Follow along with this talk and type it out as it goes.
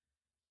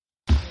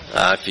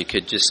If you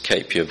could just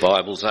keep your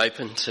Bibles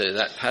open to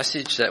that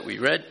passage that we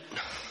read.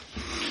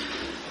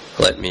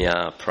 Let me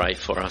pray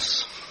for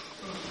us.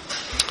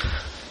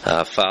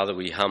 Father,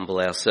 we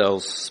humble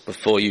ourselves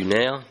before you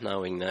now,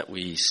 knowing that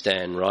we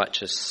stand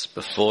righteous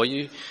before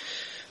you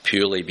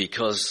purely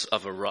because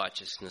of a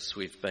righteousness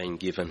we've been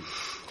given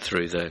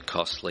through the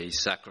costly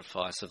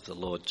sacrifice of the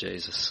Lord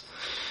Jesus.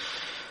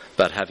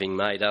 But having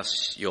made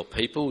us your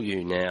people,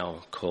 you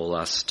now call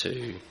us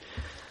to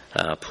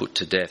put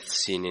to death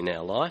sin in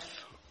our life.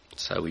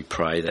 So we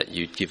pray that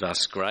you'd give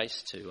us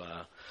grace to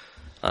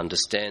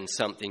understand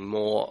something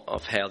more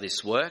of how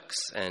this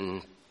works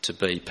and to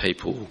be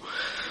people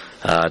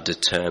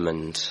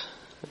determined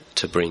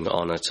to bring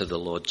honour to the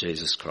Lord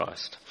Jesus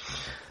Christ.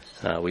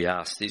 We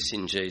ask this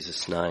in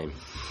Jesus' name.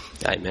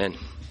 Amen.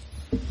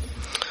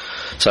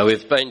 So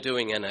we've been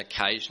doing an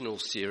occasional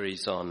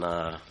series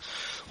on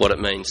what it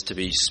means to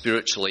be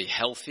spiritually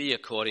healthy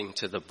according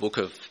to the book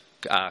of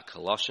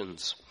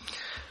Colossians.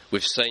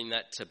 We've seen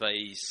that to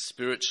be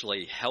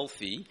spiritually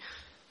healthy,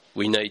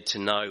 we need to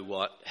know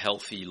what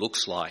healthy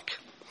looks like.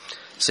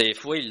 See,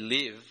 if we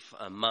live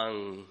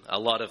among a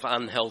lot of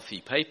unhealthy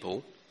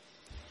people,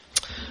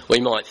 we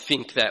might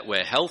think that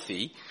we're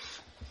healthy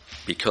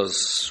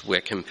because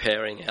we're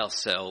comparing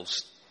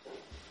ourselves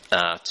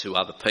to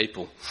other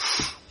people.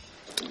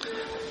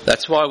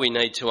 That's why we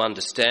need to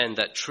understand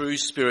that true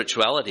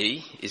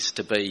spirituality is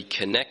to be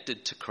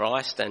connected to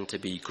Christ and to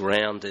be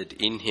grounded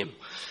in him.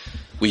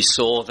 We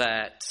saw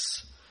that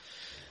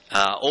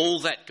all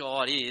that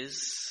God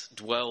is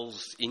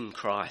dwells in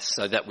Christ,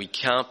 so that we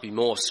can't be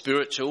more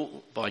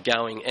spiritual by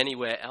going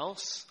anywhere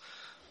else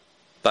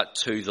but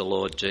to the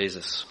Lord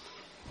Jesus.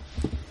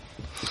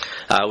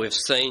 We've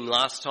seen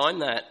last time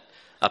that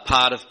a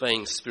part of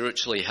being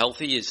spiritually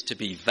healthy is to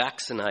be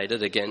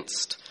vaccinated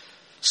against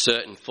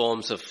certain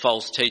forms of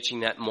false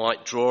teaching that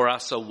might draw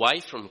us away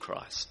from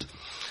Christ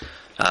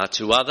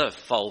to other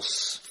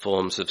false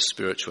forms of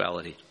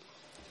spirituality.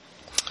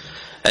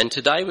 And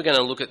today we're going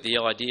to look at the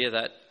idea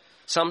that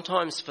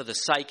sometimes for the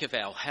sake of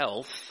our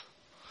health,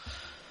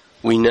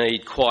 we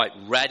need quite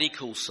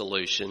radical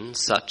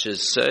solutions such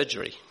as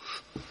surgery.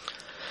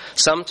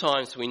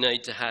 Sometimes we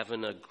need to have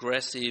an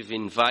aggressive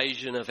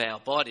invasion of our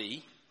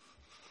body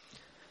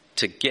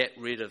to get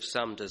rid of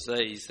some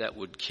disease that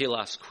would kill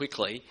us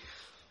quickly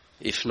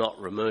if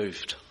not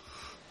removed.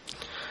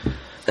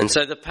 And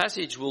so the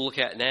passage we'll look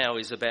at now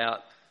is about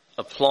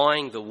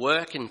applying the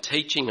work and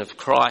teaching of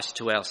Christ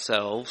to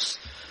ourselves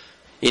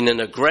in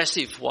an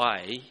aggressive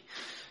way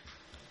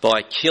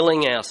by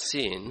killing our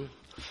sin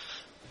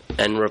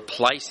and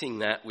replacing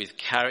that with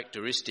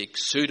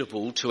characteristics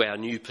suitable to our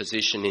new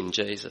position in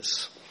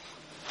Jesus.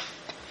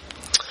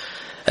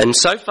 And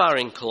so far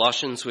in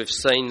Colossians we've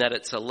seen that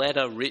it's a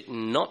letter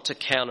written not to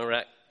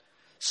counteract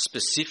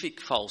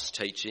specific false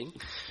teaching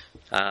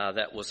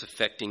that was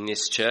affecting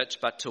this church,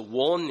 but to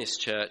warn this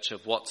church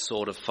of what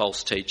sort of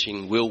false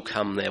teaching will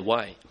come their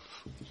way.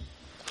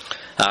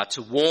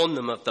 To warn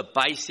them of the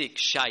basic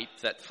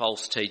shape that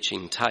false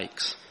teaching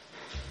takes.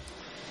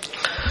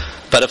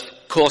 But of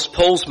course,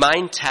 Paul's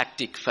main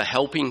tactic for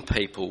helping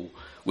people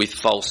with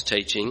false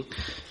teaching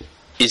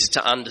is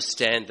to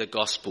understand the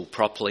gospel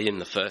properly in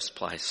the first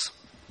place.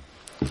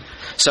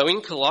 So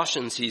in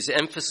Colossians, he's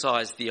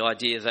emphasised the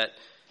idea that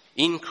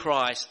in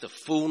Christ the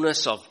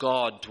fullness of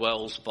God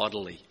dwells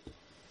bodily.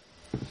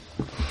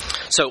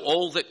 So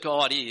all that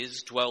God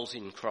is dwells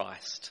in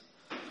Christ.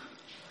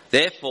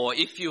 Therefore,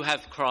 if you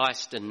have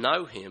Christ and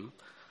know him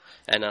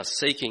and are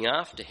seeking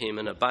after him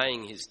and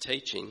obeying his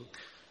teaching,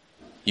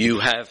 you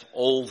have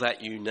all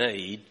that you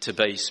need to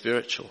be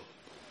spiritual.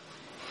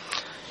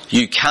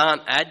 You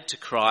can't add to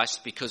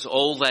Christ because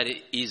all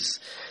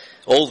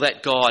that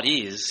God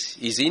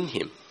is in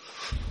him.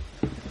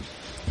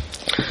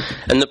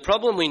 And the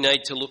problem we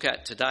need to look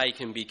at today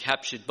can be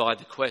captured by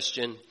the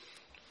question,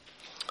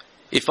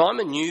 if I'm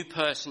a new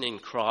person in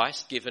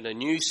Christ, given a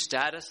new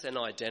status and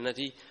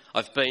identity,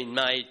 I've been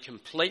made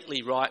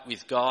completely right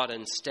with God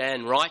and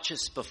stand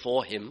righteous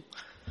before him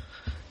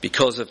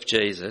because of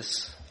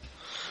Jesus,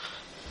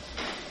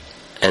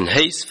 and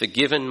he's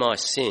forgiven my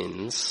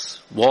sins,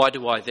 why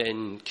do I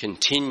then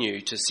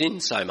continue to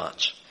sin so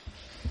much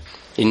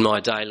in my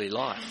daily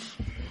life?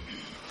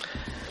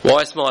 Why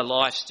is my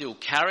life still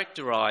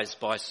characterised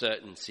by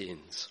certain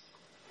sins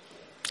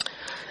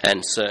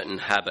and certain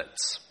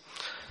habits?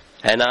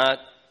 And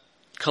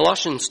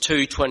Colossians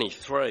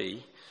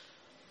 2:23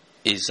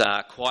 is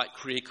quite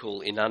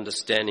critical in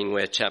understanding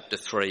where chapter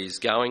 3 is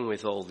going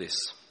with all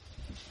this.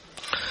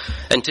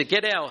 And to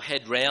get our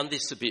head round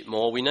this a bit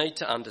more, we need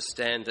to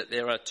understand that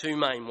there are two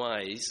main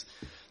ways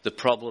the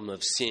problem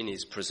of sin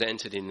is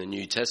presented in the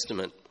New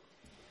Testament.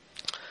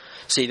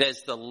 See,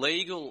 there's the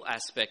legal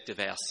aspect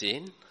of our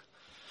sin,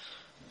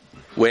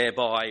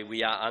 whereby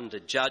we are under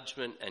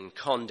judgment and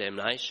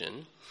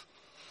condemnation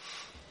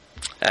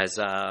as,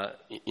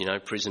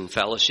 prison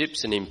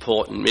fellowship's an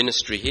important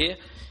ministry here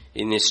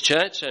in this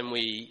church, and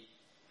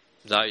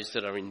those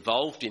that are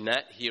involved in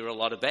that hear a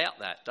lot about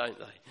that, don't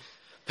they?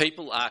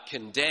 People are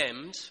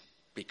condemned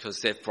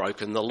because they've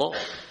broken the law.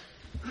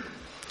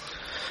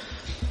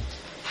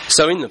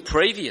 So in the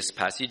previous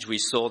passage we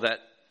saw that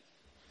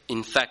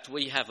in fact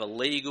we have a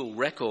legal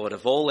record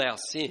of all our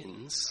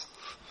sins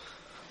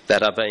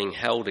that are being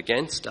held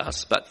against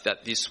us, but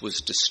that this was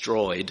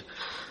destroyed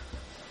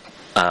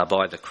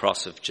by the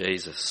cross of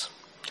Jesus.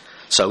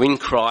 So in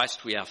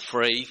Christ we are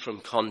free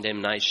from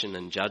condemnation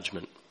and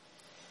judgment.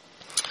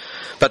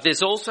 But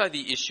there's also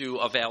the issue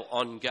of our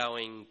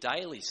ongoing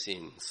daily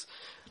sins,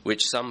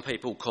 which some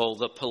people call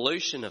the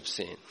pollution of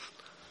sin.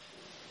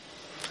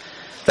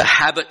 The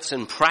habits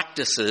and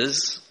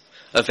practices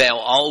of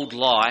our old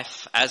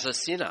life as a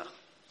sinner.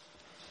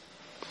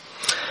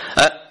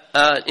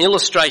 An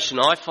illustration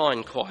I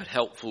find quite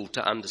helpful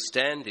to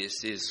understand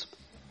this is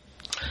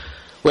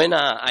when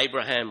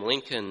Abraham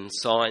Lincoln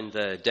signed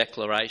the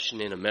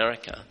Declaration in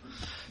America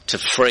to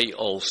free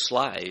all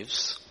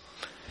slaves,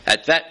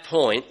 at that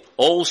point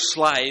all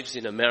slaves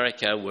in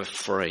America were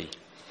free,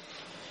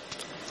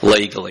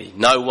 legally.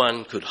 No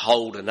one could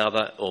hold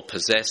another or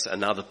possess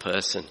another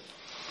person.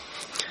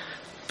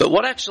 But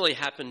what actually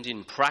happened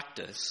in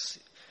practice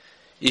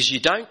is you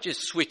don't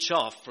just switch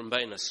off from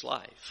being a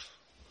slave.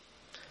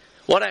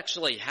 What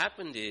actually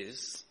happened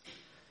is,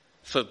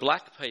 for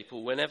black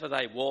people, whenever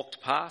they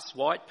walked past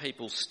white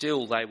people,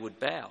 still they would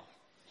bow.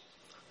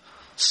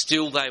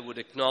 Still they would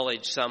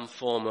acknowledge some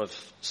form of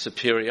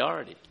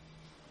superiority.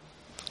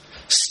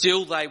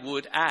 Still they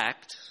would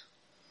act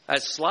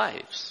as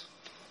slaves.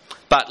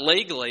 But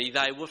legally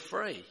they were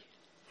free.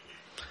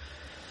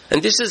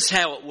 And this is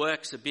how it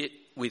works a bit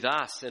with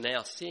us and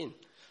our sin.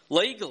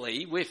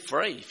 Legally we're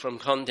free from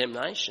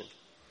condemnation.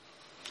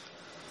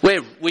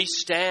 We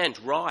stand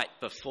right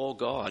before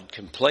God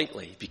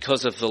completely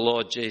because of the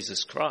Lord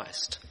Jesus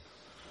Christ.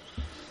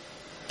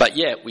 But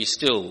yet we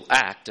still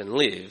act and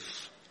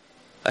live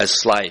as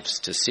slaves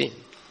to sin.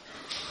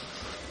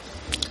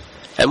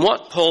 And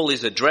what Paul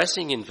is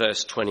addressing in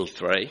verse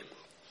 23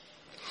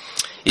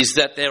 is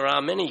that there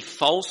are many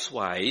false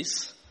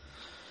ways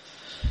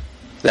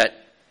that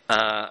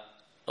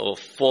or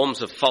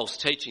forms of false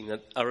teaching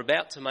that are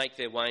about to make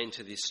their way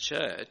into this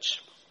church.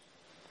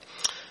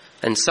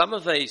 And some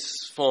of these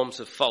forms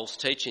of false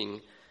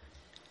teaching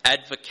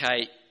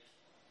advocate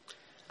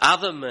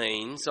other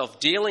means of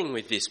dealing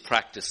with this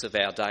practice of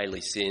our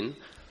daily sin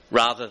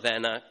rather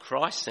than a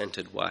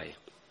Christ-centred way.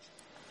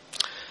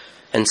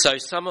 And so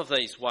some of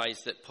these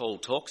ways that Paul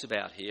talks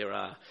about here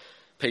are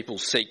people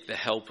seek the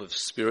help of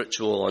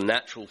spiritual or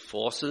natural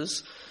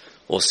forces,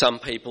 or some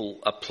people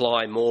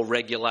apply more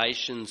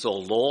regulations or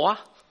law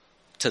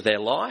to their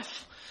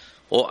life,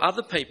 or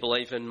other people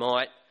even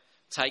might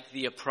take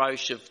the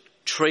approach of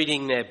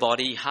treating their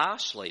body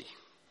harshly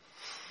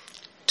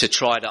to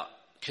try to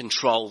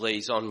control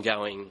these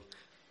ongoing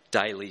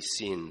daily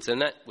sins.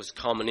 And that was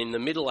common in the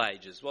Middle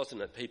Ages,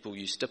 wasn't it? People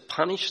used to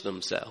punish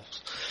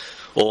themselves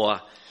or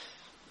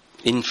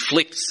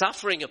inflict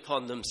suffering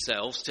upon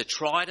themselves to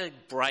try to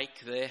break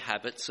their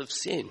habits of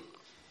sin.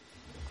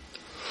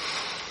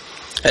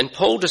 And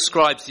Paul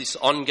describes this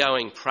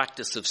ongoing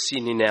practice of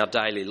sin in our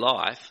daily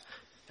life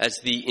as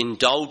the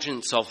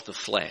indulgence of the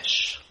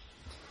flesh.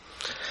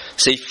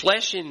 See,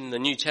 flesh in the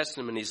New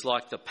Testament is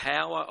like the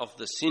power of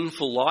the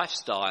sinful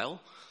lifestyle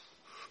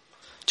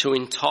to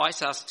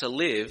entice us to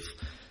live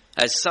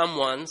as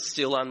someone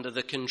still under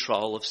the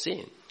control of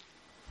sin.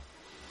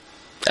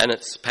 And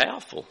it's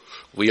powerful.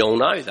 We all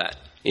know that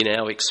in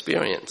our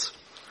experience.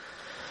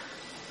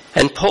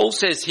 And Paul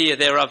says here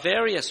there are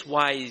various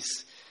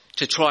ways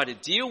to try to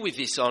deal with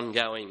this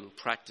ongoing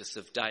practice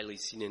of daily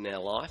sin in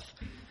our life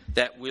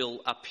that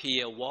will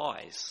appear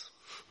wise.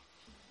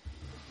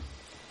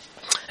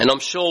 And I'm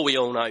sure we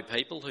all know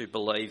people who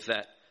believe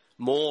that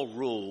more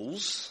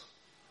rules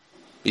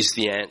is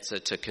the answer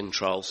to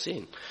control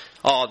sin.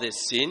 Oh,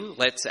 there's sin,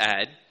 let's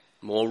add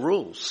more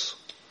rules.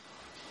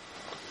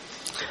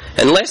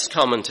 And less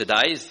common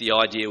today is the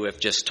idea we've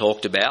just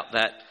talked about,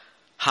 that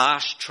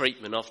harsh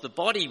treatment of the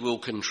body will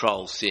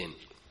control sin.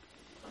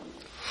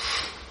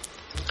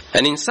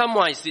 And in some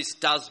ways this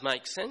does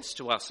make sense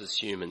to us as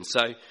humans.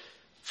 So,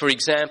 for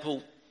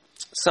example,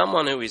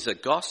 someone who is a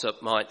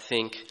gossip might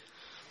think,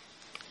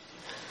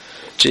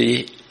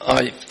 gee,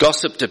 I've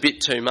gossiped a bit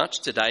too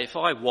much today. If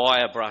I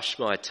wire brush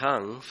my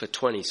tongue for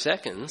 20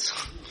 seconds,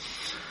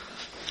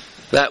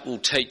 that will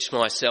teach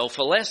myself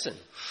a lesson.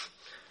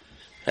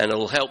 And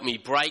it'll help me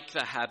break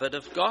the habit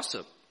of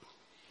gossip.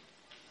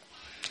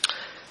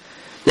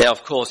 Now,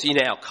 of course, in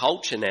our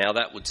culture now,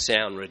 that would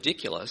sound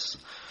ridiculous.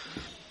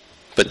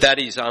 But that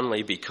is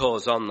only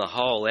because, on the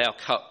whole, our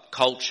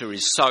culture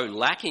is so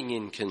lacking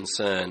in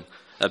concern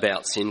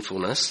about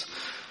sinfulness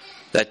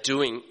that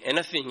doing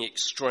anything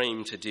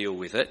extreme to deal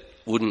with it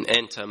wouldn't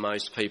enter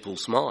most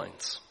people's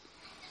minds.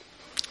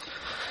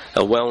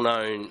 A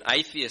well-known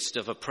atheist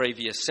of a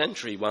previous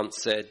century once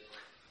said,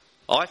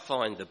 I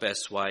find the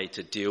best way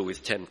to deal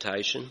with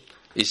temptation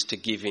is to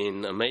give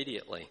in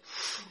immediately.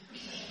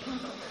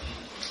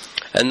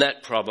 And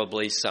that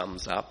probably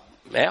sums up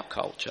our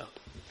culture.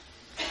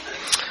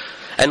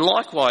 And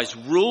likewise,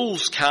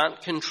 rules can't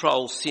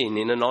control sin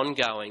in an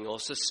ongoing or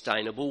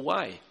sustainable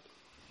way.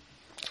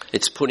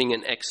 It's putting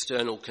an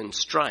external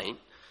constraint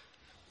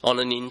on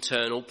an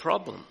internal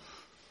problem.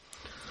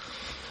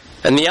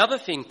 And the other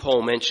thing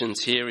Paul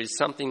mentions here is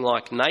something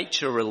like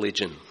nature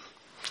religion,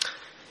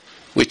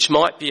 which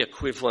might be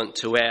equivalent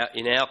to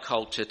in our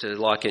culture to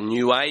like a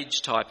New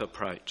Age type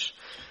approach,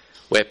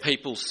 where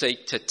people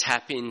seek to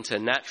tap into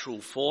natural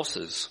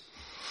forces,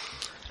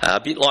 a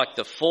bit like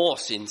the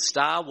Force in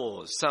Star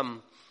Wars,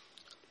 some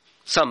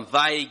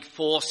vague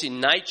force in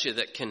nature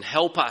that can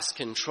help us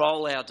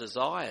control our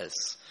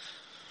desires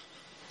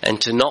and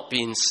to not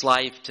be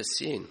enslaved to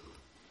sin.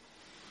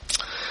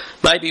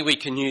 Maybe we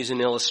can use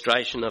an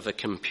illustration of a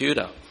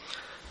computer.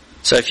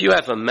 So if you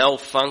have a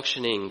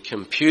malfunctioning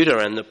computer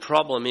and the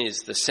problem is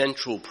the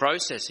central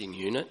processing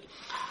unit,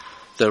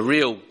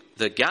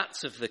 the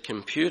guts of the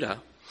computer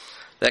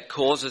that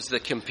causes the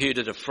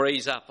computer to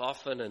freeze up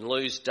often and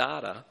lose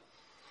data,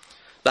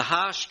 the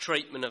harsh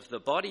treatment of the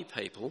body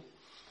people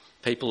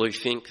who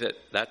think that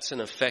that's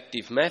an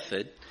effective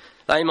method,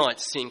 they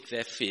might sink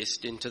their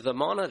fist into the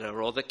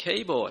monitor or the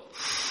keyboard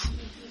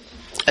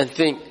and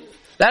think,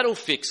 that'll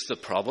fix the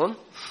problem.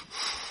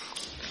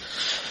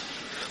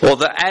 Or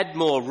the add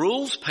more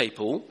rules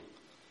people,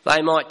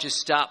 they might just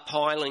start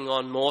piling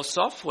on more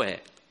software.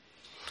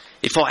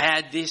 If I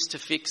add this to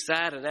fix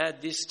that and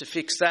add this to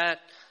fix that,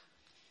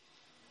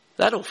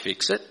 that'll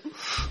fix it.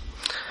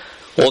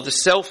 Or the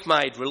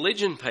self-made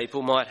religion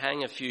people might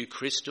hang a few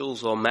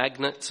crystals or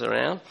magnets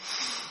around.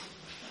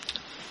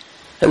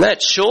 And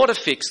that's sure to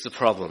fix the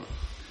problem.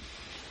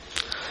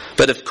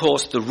 But of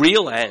course the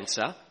real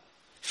answer,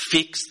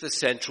 fix the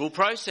central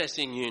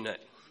processing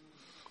unit.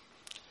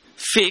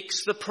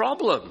 Fix the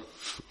problem.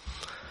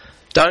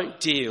 Don't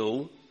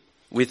deal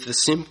with the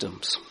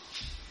symptoms.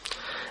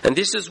 And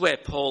this is where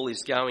Paul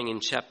is going in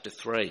chapter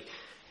 3.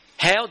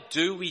 How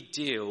do we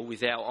deal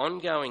with our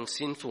ongoing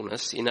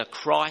sinfulness in a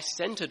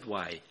Christ-centred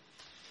way?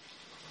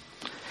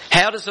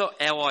 How does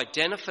our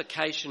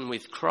identification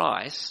with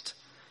Christ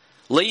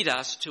lead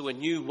us to a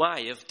new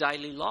way of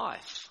daily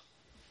life?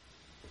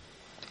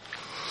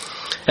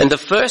 And the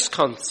first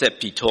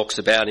concept he talks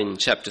about in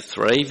chapter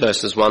 3,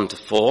 verses 1 to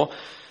 4,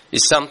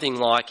 is something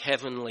like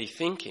heavenly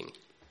thinking.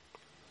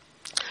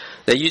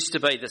 There used to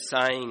be the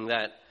saying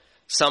that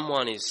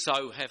someone is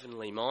so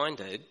heavenly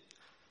minded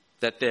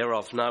that they're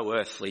of no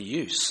earthly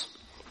use.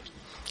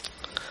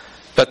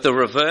 But the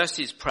reverse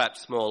is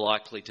perhaps more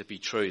likely to be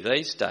true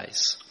these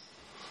days.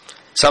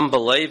 Some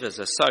believers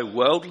are so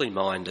worldly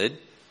minded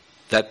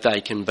that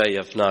they can be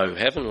of no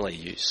heavenly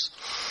use.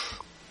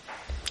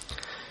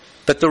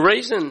 But the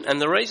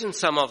reason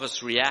some of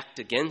us react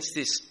against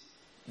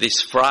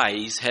this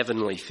phrase,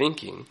 heavenly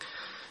thinking,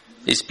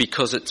 is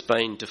because it's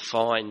been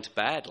defined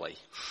badly.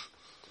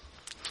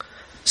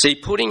 See,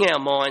 putting our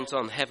minds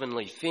on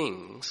heavenly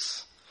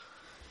things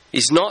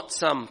is not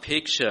some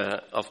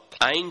picture of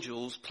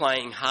angels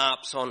playing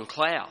harps on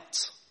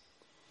clouds.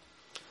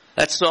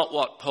 That's not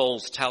what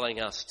Paul's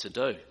telling us to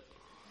do.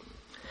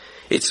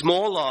 It's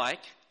more like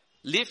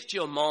lift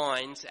your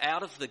minds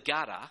out of the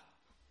gutter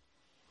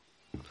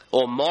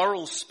or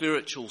moral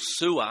spiritual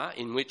sewer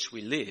in which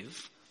we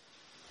live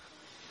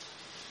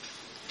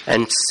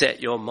and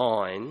set your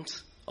mind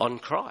on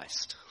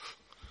Christ,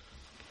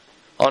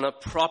 on a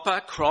proper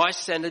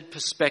Christ-centred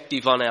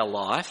perspective on our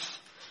life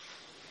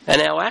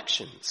and our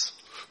actions.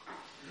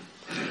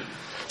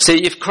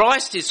 See, if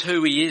Christ is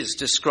who he is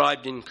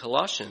described in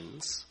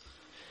Colossians,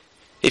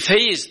 if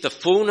he is the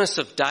fullness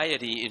of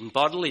deity in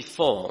bodily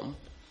form,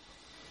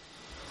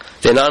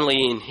 then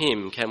only in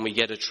him can we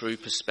get a true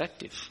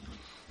perspective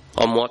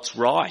on what's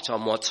right,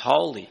 on what's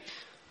holy,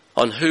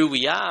 on who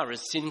we are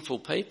as sinful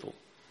people.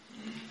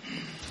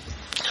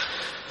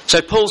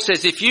 So Paul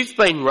says if you've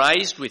been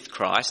raised with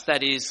Christ,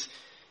 that is,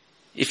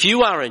 if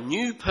you are a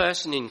new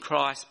person in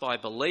Christ by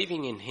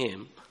believing in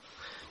him,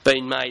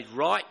 being made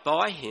right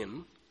by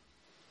him,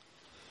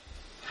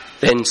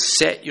 then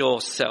set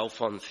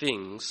yourself on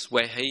things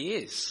where he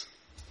is.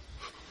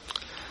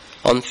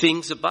 On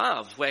things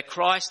above, where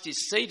Christ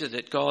is seated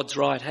at God's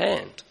right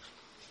hand.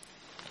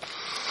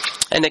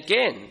 And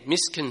again,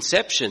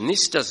 misconception,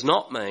 this does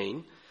not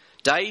mean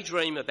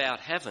daydream about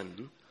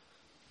heaven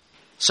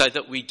so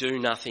that we do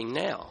nothing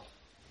now.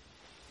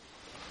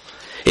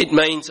 It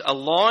means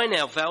align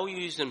our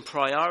values and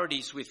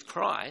priorities with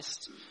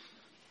Christ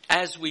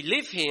as we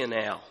live here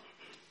now.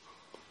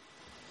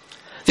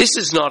 This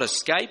is not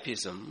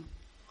escapism,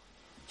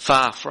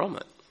 far from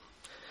it.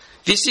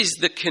 This is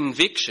the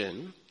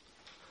conviction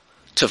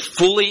to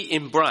fully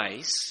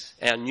embrace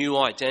our new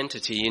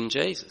identity in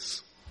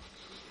Jesus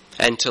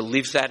and to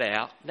live that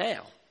out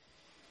now.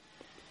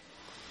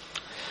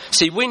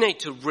 See, we need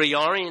to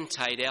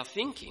reorientate our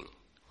thinking.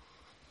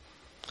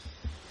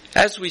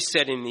 As we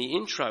said in the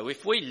intro,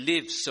 if we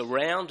live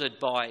surrounded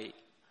by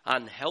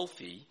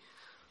unhealthy,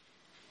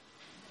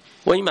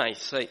 we may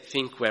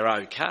think we're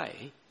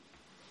okay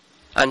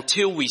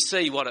until we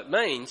see what it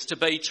means to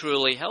be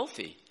truly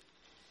healthy.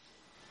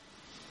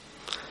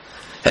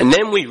 And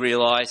then we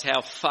realise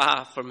how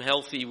far from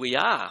healthy we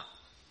are.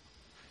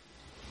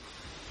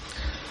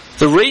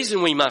 The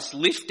reason we must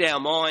lift our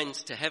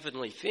minds to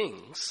heavenly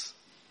things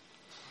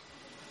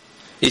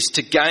is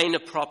to gain a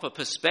proper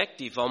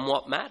perspective on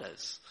what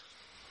matters,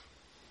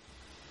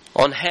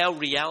 on how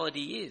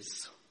reality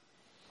is.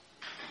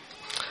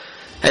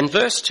 And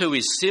verse 2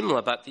 is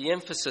similar, but the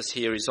emphasis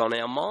here is on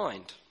our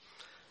mind.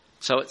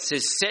 So it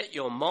says, set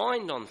your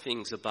mind on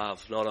things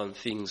above, not on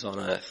things on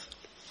earth.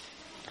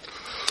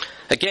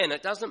 Again,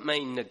 it doesn't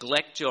mean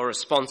neglect your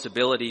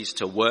responsibilities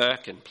to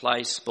work and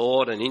play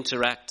sport and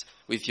interact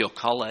with your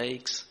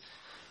colleagues.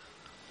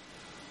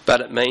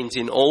 But it means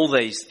in all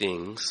these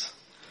things,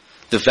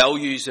 the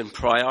values and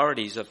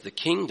priorities of the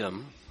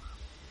kingdom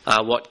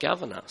are what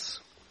govern us.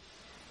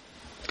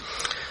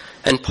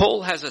 And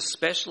Paul has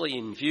especially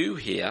in view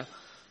here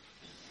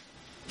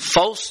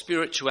false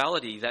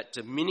spirituality that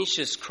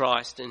diminishes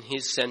Christ and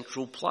his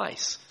central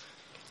place.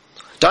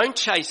 Don't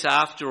chase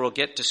after or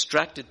get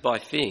distracted by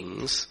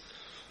things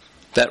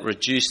that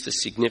reduce the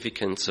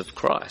significance of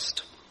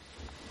Christ.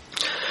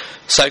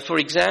 So, for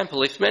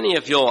example, if many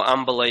of your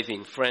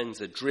unbelieving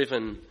friends are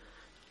driven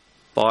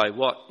by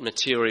what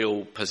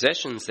material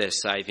possessions they're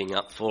saving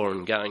up for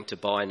and going to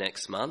buy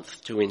next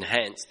month to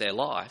enhance their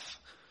life,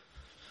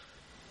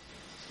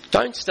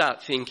 don't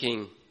start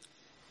thinking,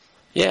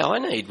 yeah, I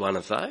need one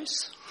of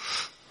those.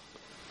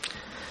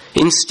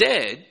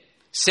 Instead,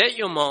 set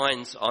your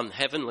minds on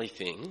heavenly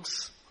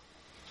things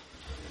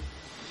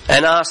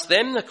and ask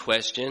them the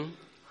question,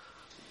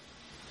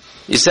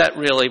 is that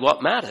really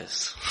what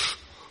matters?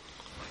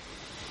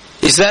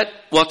 Is that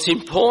what's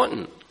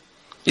important?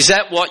 Is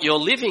that what you're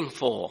living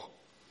for?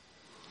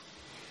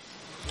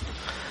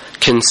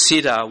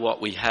 Consider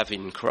what we have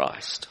in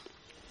Christ.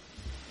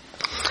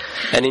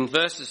 And in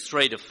verses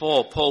 3 to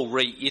 4, Paul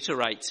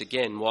reiterates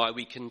again why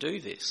we can do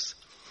this.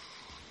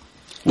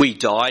 We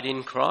died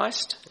in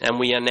Christ and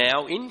we are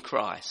now in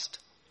Christ.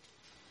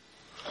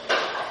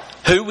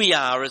 Who we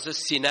are as a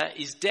sinner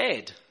is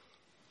dead.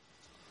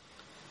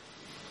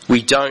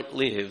 We don't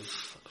live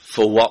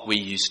for what we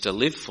used to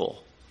live for.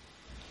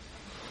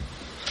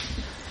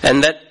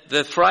 And that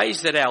the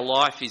phrase that our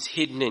life is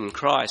hidden in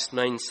Christ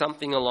means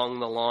something along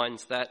the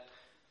lines that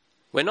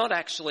we're not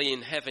actually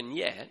in heaven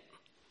yet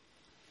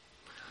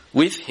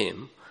with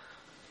him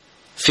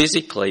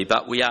physically,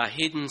 but we are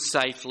hidden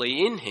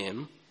safely in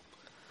him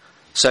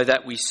so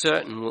that we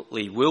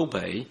certainly will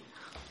be.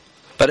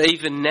 But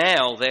even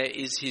now there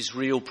is his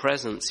real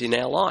presence in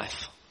our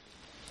life.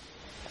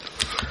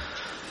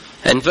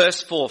 And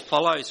verse 4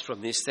 follows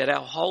from this that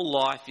our whole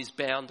life is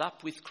bound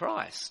up with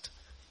Christ,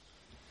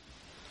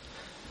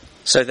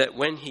 so that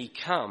when he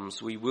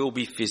comes we will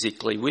be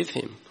physically with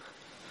him.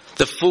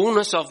 The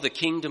fullness of the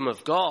kingdom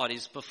of God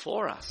is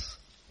before us.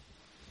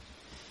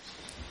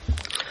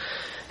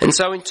 And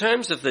so in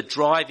terms of the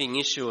driving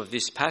issue of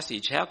this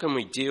passage, how can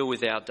we deal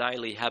with our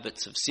daily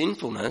habits of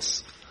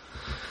sinfulness?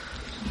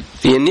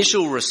 The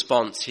initial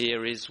response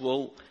here is,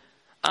 well,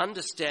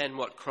 understand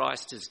what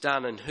Christ has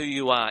done and who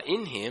you are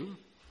in him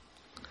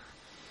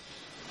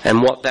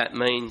and what that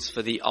means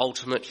for the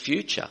ultimate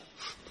future.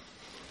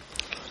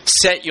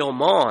 Set your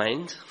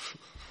mind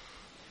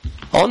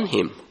on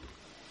him.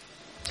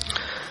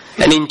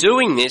 And in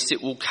doing this,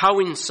 it will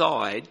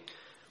coincide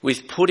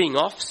with putting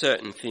off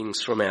certain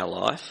things from our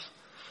life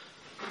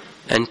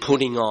and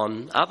putting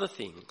on other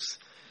things.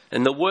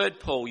 And the word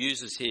Paul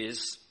uses here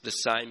is the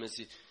same as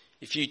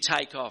if you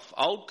take off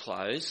old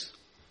clothes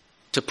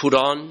to put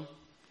on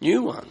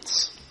new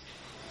ones.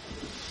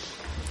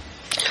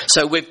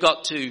 So we've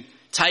got to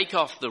take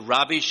off the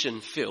rubbish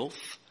and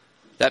filth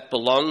that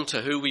belong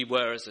to who we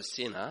were as a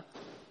sinner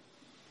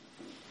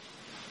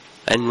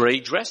and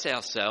redress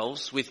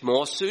ourselves with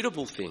more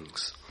suitable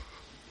things.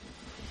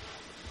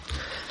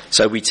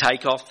 So we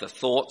take off the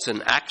thoughts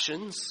and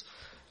actions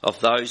of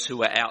those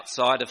who are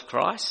outside of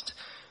Christ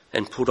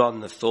and put on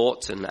the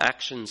thoughts and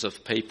actions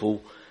of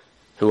people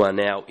who are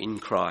now in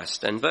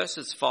Christ. And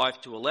verses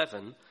 5 to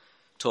 11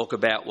 talk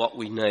about what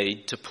we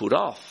need to put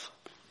off.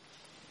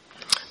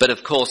 But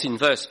of course in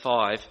verse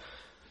 5,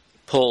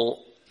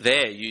 Paul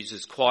there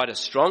uses quite a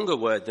stronger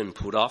word than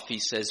put off. He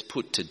says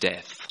put to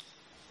death.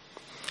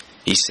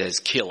 He says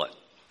kill it.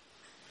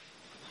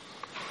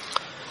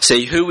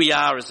 See, who we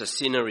are as a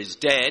sinner is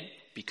dead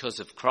because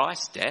of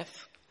Christ's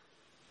death.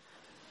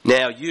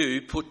 Now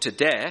you put to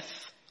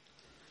death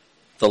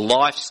the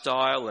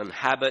lifestyle and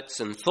habits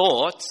and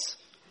thoughts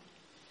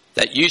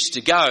that used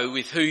to go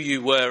with who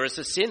you were as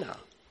a sinner.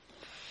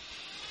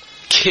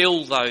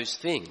 Kill those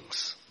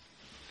things.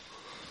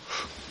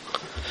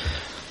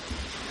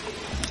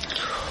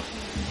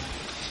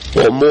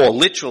 Or more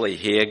literally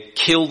here,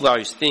 kill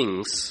those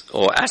things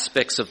or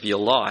aspects of your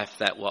life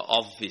that were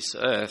of this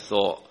earth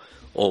or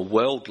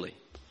worldly.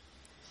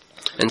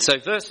 And so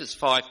verses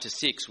 5 to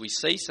 6, we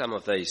see some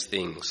of these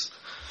things.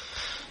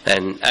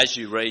 And as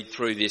you read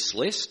through this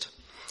list,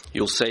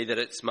 you'll see that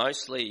it's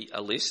mostly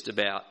a list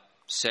about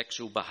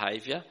sexual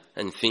behaviour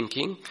and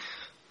thinking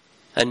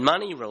and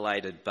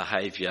money-related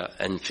behaviour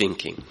and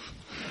thinking,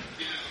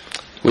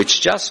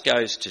 which just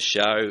goes to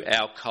show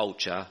our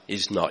culture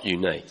is not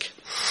unique.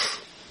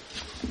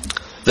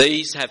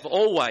 These have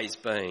always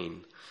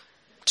been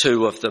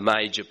two of the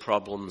major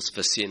problems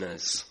for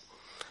sinners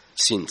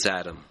since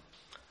Adam.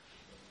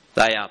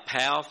 They are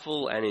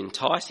powerful and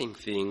enticing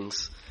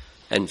things,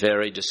 and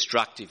very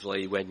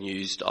destructively when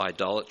used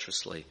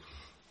idolatrously.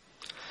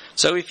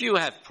 So if you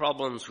have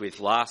problems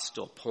with lust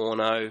or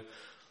porno,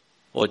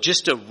 or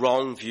just a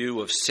wrong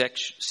view of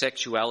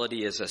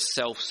sexuality as a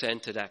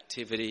self-centred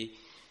activity,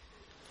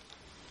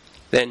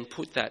 then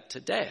put that to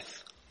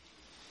death.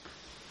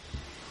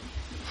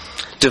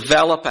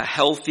 Develop a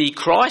healthy,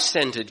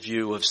 Christ-centred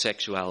view of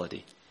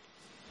sexuality.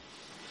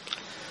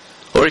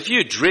 Or if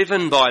you're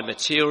driven by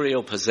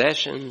material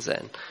possessions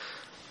and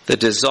the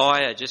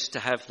desire just to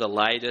have the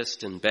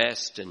latest and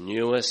best and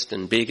newest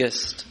and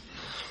biggest,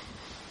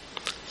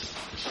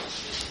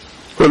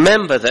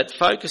 remember that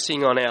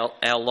focusing on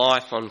our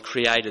life on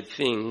created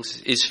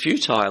things is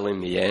futile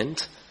in the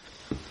end.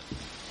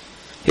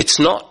 It's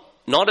not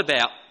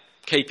about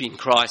keeping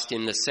Christ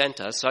in the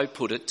centre, so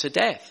put it to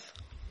death.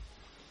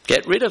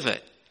 Get rid of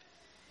it.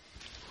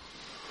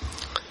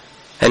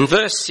 And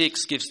verse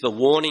 6 gives the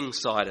warning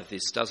side of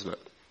this, doesn't it?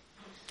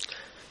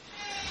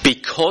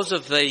 Because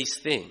of these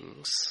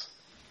things,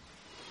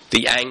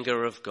 the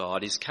anger of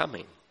God is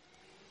coming.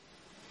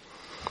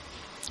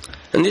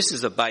 And this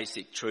is a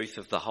basic truth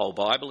of the whole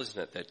Bible,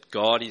 isn't it? That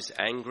God is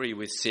angry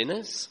with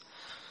sinners,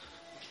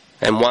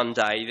 and one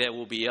day there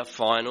will be a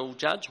final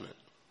judgment.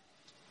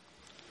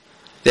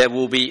 There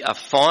will be a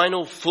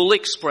final full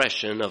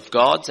expression of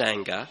God's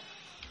anger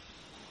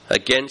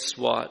against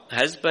what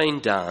has been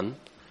done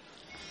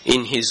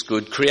in his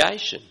good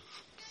creation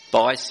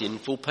by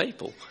sinful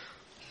people.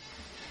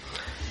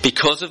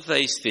 Because of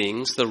these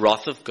things, the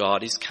wrath of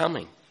God is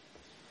coming.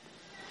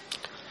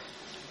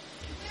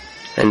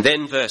 And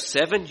then verse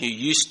 7, you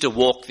used to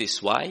walk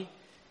this way,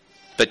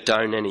 but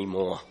don't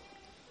anymore.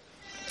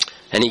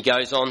 And he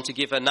goes on to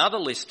give another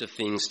list of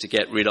things to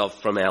get rid of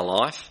from our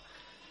life,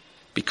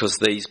 because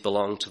these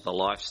belong to the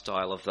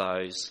lifestyle of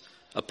those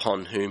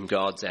upon whom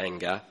God's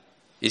anger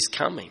is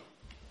coming.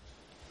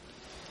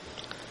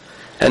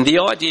 And the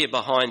idea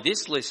behind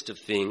this list of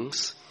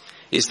things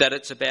is that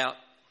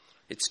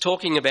it's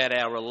talking about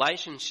our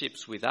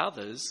relationships with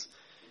others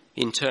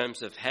in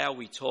terms of how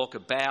we talk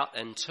about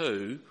and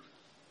to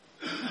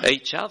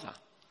each other.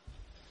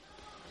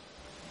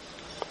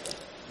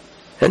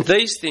 And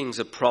these things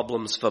are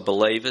problems for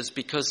believers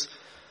because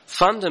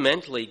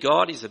fundamentally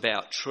God is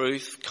about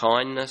truth,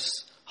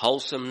 kindness,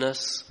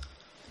 wholesomeness,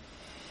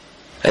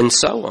 and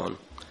so on.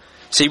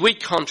 See, we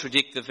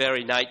contradict the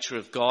very nature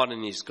of God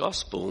and his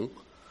gospel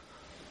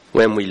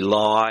when we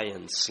lie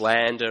and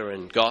slander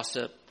and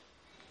gossip.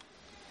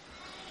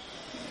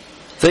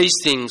 These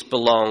things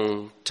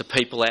belong to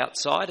people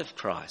outside of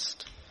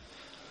Christ.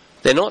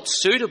 They're not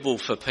suitable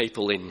for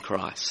people in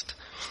Christ.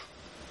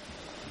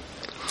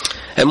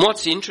 And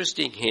what's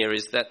interesting here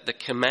is that the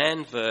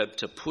command verb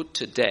to put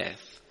to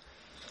death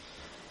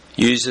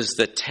uses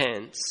the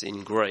tense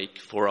in Greek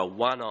for a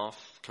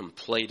one-off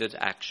completed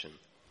action.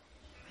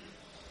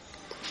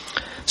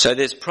 So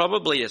there's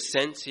probably a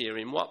sense here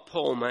in what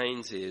Paul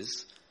means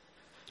is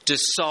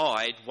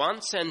decide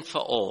once and for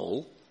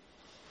all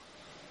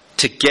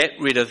to get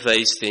rid of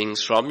these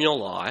things from your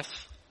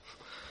life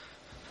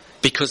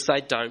because they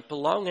don't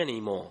belong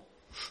anymore.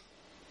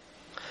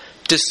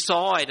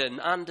 Decide and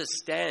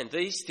understand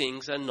these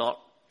things are not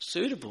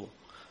suitable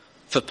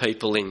for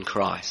people in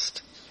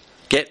Christ.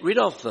 Get rid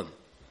of them.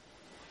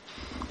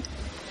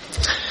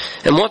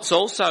 And what's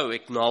also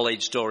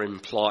acknowledged or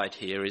implied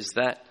here is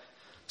that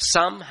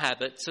some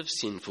habits of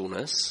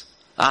sinfulness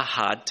are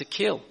hard to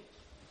kill.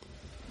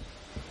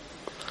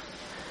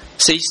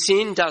 See,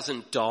 sin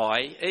doesn't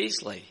die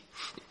easily.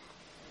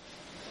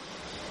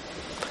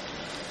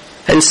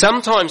 And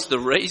sometimes the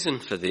reason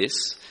for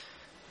this,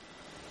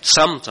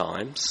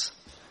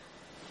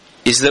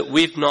 is that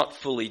we've not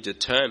fully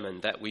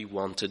determined that we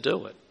want to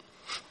do it.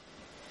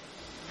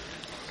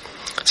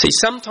 See,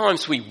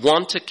 sometimes we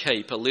want to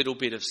keep a little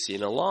bit of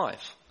sin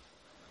alive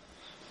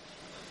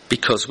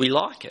because we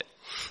like it.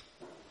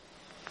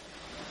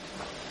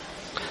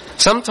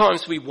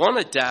 Sometimes we want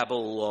to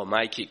dabble or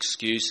make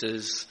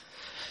excuses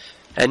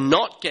and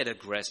not get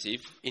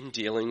aggressive in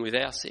dealing with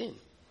our sin.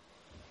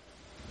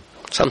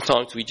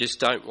 Sometimes we just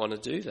don't want to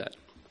do that.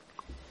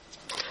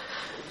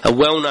 A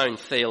well-known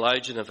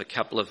theologian of a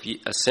couple of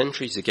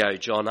centuries ago,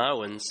 John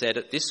Owen, said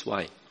it this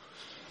way: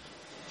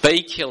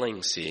 be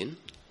killing sin,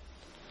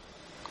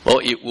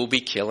 or it will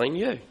be killing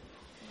you.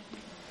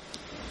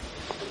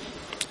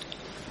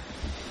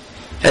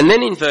 And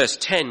then in verse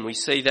 10 we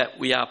see that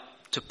we are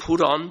to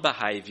put on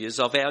behaviours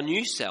of our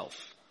new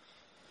self.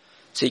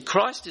 See,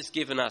 Christ has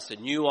given us a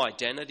new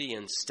identity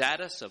and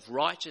status of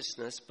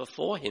righteousness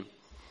before him.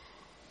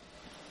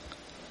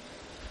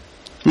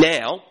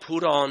 Now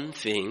put on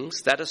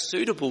things that are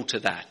suitable to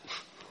that.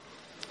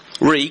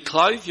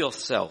 Reclothe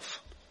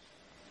yourself.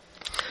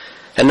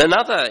 And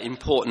another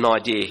important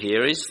idea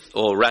here is,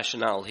 or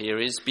rationale here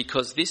is,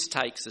 because this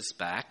takes us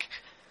back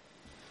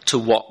to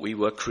what we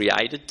were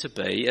created to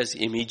be as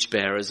image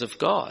bearers of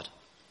God.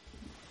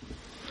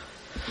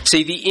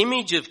 See, the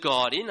image of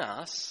God in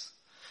us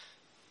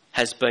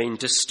has been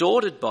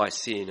distorted by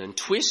sin and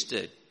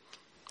twisted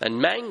and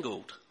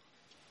mangled.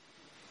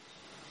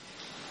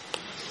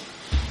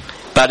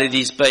 but it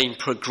is being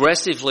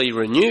progressively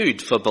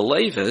renewed for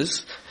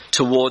believers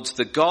towards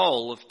the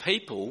goal of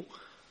people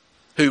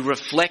who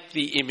reflect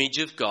the image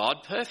of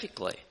God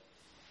perfectly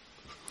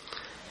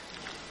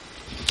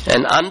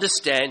and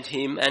understand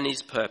him and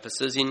his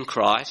purposes in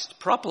Christ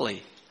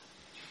properly.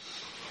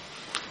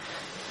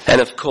 And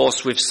of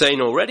course, we've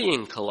seen already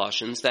in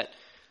Colossians that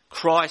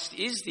Christ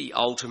is the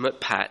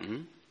ultimate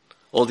pattern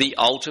or the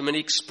ultimate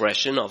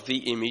expression of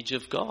the image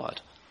of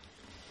God.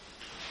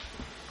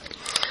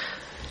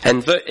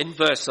 And in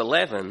verse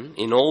 11,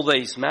 in all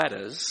these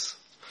matters,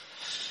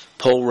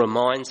 Paul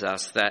reminds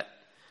us that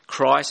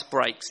Christ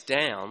breaks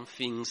down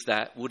things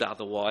that would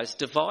otherwise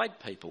divide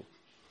people.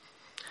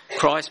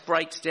 Christ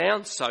breaks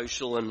down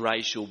social and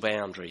racial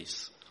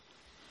boundaries.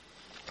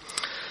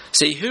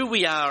 See, who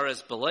we are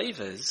as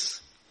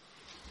believers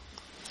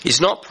is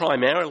not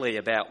primarily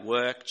about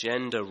work,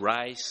 gender,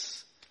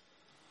 race.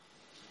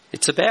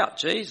 It's about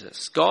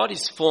Jesus. God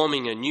is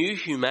forming a new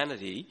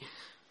humanity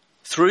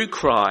through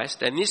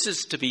Christ, and this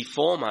is to be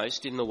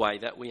foremost in the way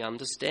that we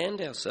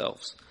understand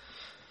ourselves.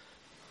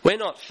 We're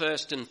not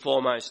first and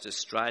foremost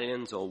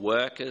Australians or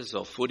workers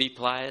or footy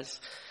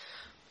players.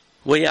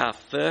 We are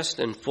first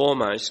and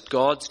foremost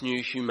God's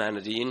new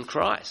humanity in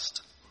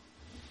Christ.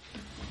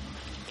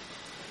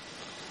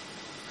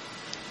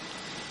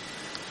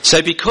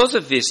 So because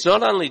of this,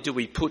 not only do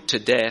we put to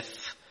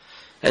death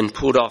and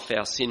put off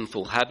our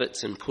sinful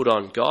habits and put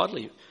on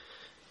godly,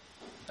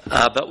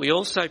 but we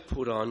also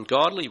put on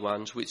godly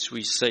ones, which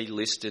we see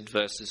listed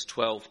verses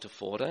 12 to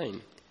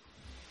 14.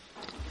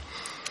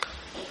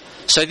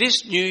 So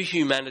this new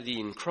humanity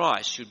in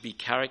Christ should be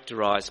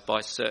characterised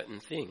by certain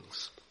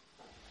things.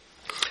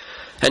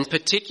 And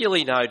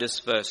particularly notice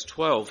verse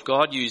 12,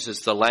 God uses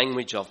the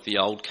language of the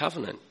Old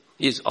Covenant,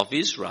 of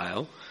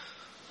Israel,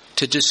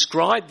 to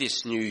describe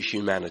this new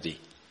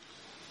humanity.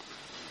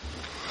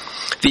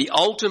 The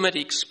ultimate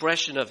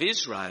expression of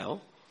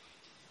Israel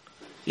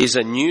is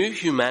a new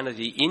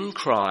humanity in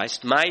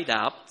Christ made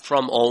up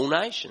from all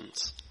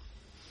nations.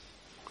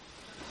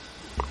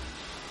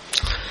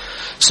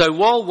 So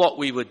while what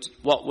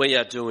we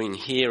are doing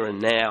here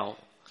and now,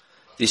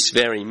 this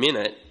very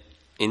minute,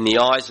 in the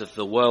eyes of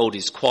the world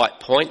is quite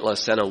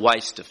pointless and a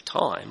waste of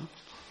time,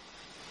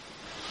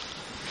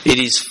 it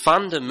is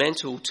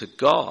fundamental to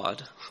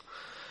God,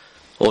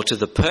 or to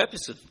the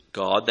purpose of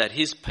God, that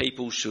his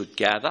people should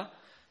gather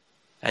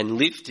and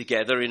live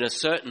together in a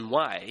certain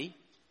way,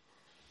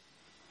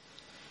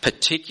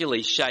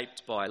 particularly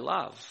shaped by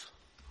love.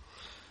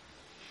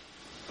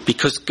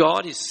 Because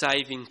God is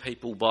saving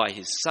people by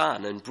his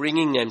Son and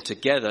bringing them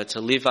together to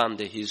live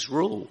under his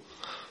rule.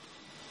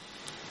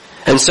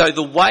 And so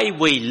the way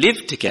we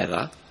live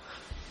together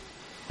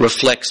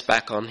reflects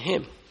back on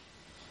him.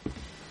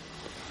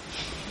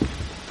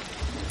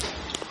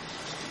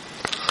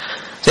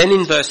 Then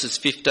in verses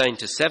 15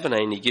 to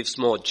 17, he gives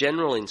more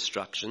general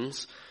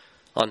instructions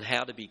on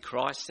how to be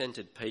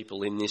Christ-centred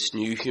people in this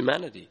new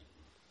humanity.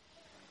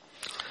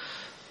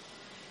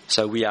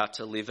 So we are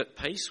to live at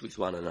peace with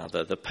one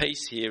another. The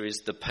peace here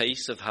is the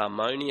peace of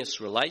harmonious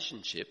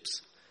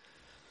relationships,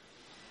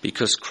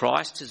 because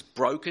Christ has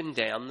broken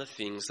down the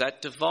things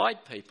that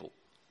divide people.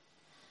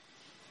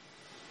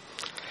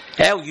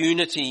 Our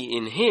unity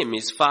in him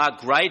is far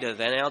greater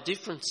than our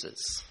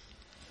differences,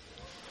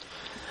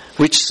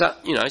 which,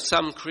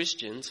 some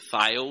Christians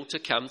fail to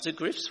come to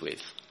grips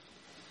with.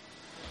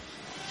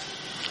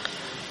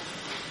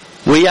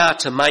 We are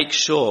to make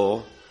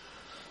sure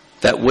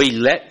that we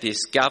let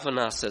this govern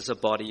us as a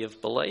body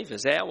of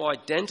believers. Our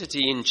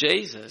identity in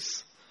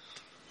Jesus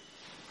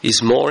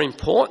is more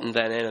important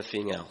than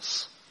anything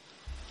else.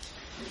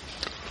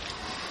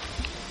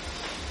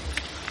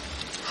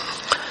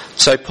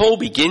 So Paul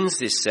begins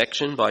this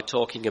section by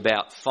talking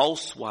about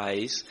false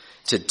ways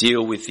to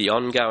deal with the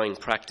ongoing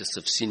practice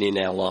of sin in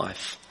our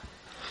life,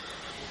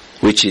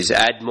 which is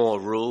add more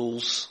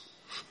rules,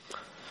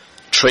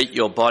 treat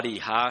your body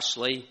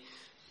harshly,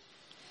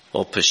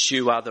 or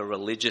pursue other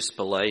religious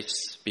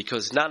beliefs,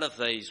 because none of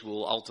these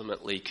will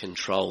ultimately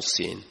control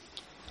sin.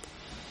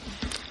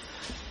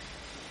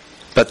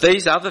 But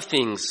these other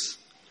things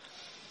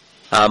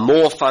are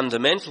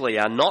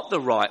not the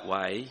right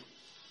way,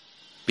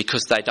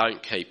 because they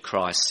don't keep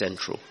Christ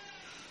central.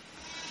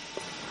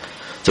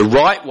 The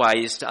right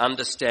way is to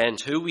understand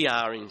who we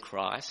are in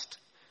Christ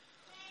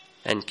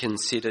and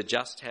consider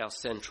just how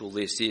central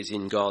this is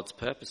in God's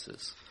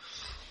purposes.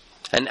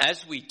 And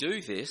as we do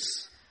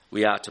this,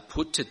 we are to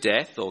put to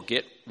death or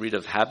get rid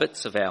of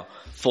habits of our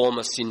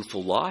former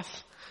sinful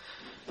life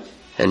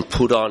and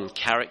put on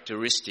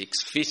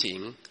characteristics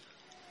fitting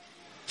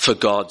for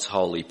God's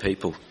holy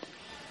people.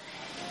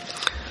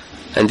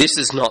 And this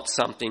is not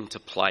something to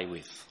play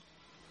with,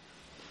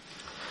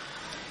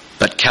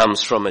 but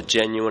comes from a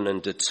genuine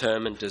and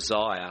determined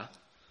desire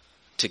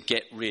to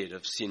get rid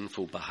of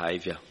sinful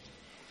behaviour.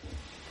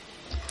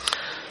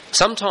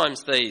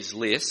 Sometimes these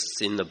lists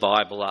in the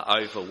Bible are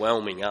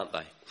overwhelming, aren't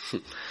they?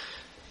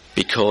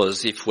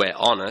 Because if we're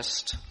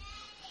honest,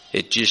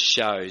 it just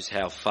shows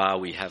how far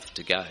we have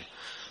to go.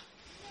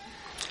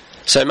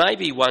 So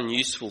maybe one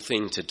useful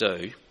thing to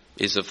do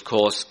is, of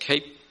course,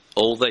 keep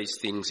all these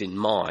things in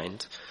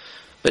mind,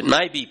 but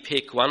maybe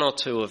pick one or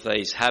two of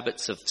these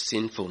habits of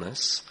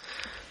sinfulness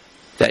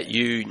that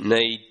you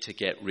need to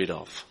get rid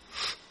of.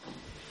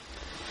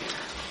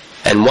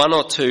 And one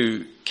or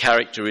two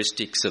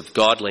characteristics of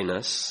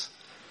godliness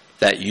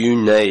that you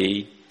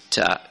need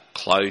to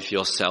clothe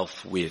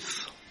yourself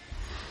with.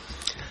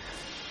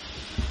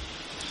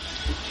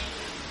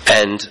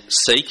 And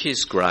seek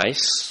his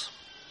grace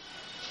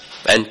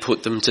and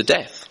put them to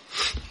death.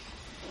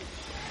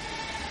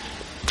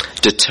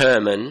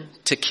 Determine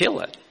to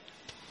kill it.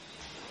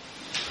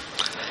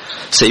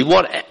 See,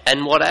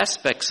 what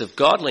aspects of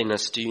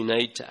godliness do you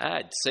need to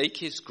add? Seek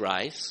his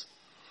grace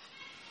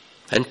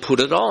and put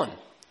it on.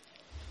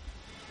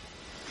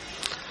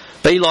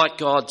 Be like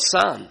God's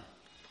Son,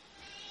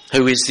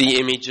 who is the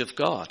image of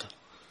God.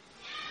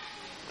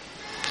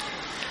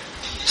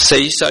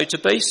 See, so to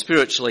be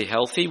spiritually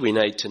healthy, we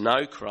need to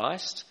know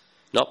Christ,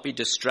 not be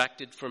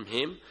distracted from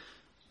him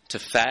to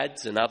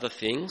fads and other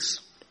things.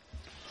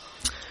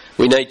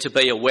 We need to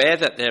be aware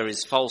that there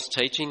is false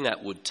teaching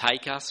that would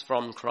take us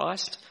from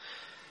Christ.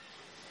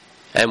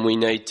 And we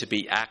need to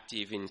be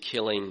active in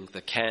killing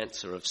the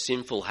cancer of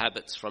sinful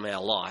habits from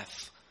our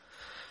life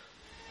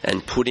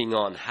and putting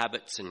on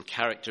habits and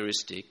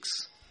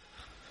characteristics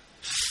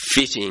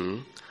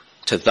fitting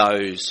to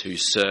those who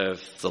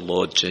serve the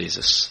Lord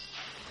Jesus.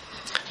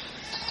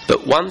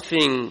 But one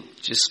thing,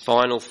 just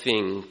final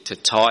thing to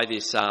tie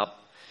this up,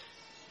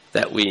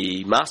 that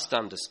we must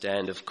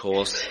understand, of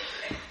course,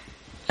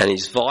 and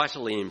is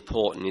vitally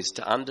important, is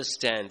to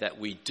understand that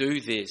we do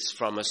this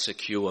from a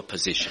secure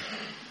position.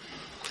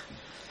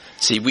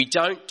 See, we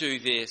don't do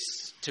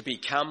this to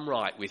become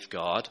right with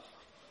God.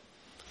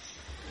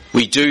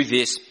 We do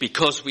this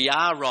because we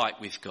are right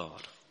with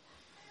God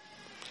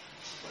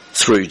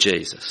through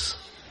Jesus.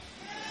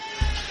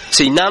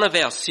 See, none of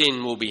our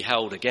sin will be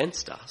held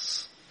against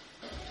us.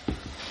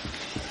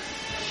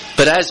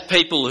 But as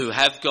people who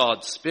have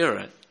God's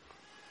Spirit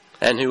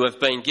and who have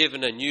been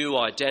given a new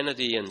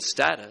identity and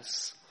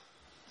status,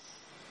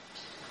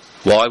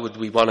 why would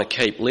we want to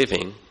keep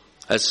living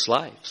as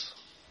slaves?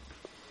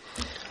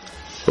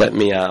 Let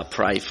me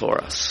pray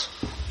for us.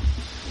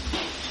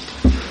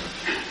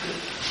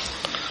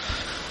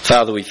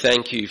 Father, we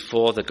thank you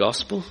for the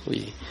gospel.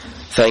 We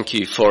thank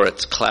you for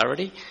its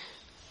clarity,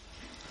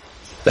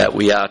 that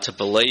we are to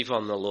believe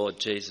on the Lord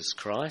Jesus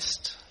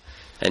Christ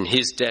and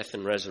his death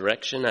and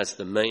resurrection as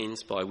the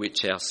means by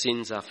which our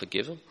sins are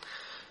forgiven,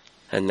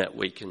 and that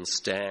we can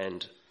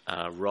stand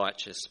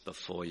righteous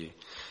before you.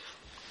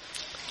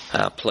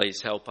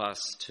 Please help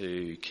us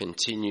to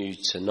continue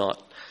to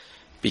not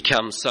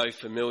become so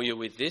familiar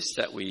with this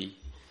that we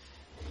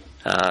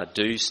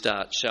do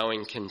start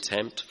showing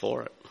contempt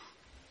for it.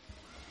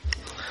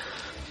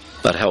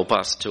 But help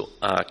us to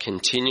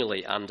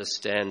continually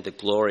understand the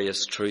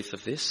glorious truth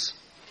of this.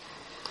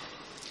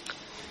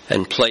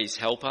 And please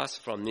help us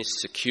from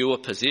this secure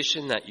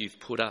position that you've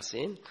put us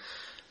in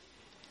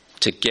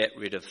to get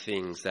rid of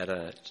things that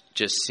are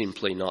just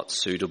simply not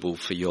suitable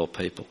for your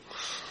people,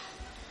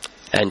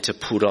 and to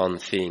put on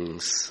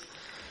things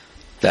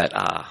that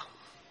are.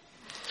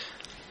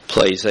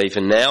 Please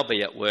even now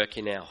be at work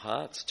in our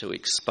hearts to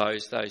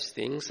expose those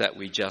things that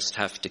we just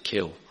have to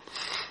kill,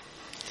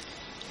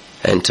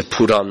 and to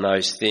put on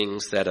those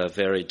things that are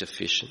very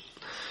deficient.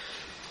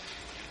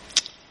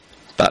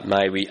 But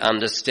may we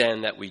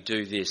understand that we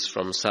do this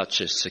from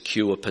such a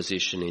secure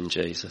position in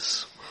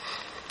Jesus,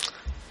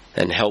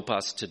 and help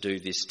us to do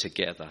this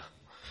together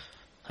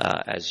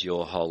as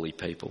your holy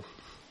people.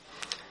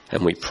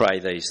 And we pray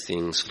these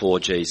things for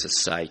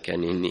Jesus' sake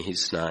and in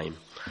his name.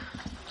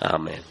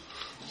 Amen.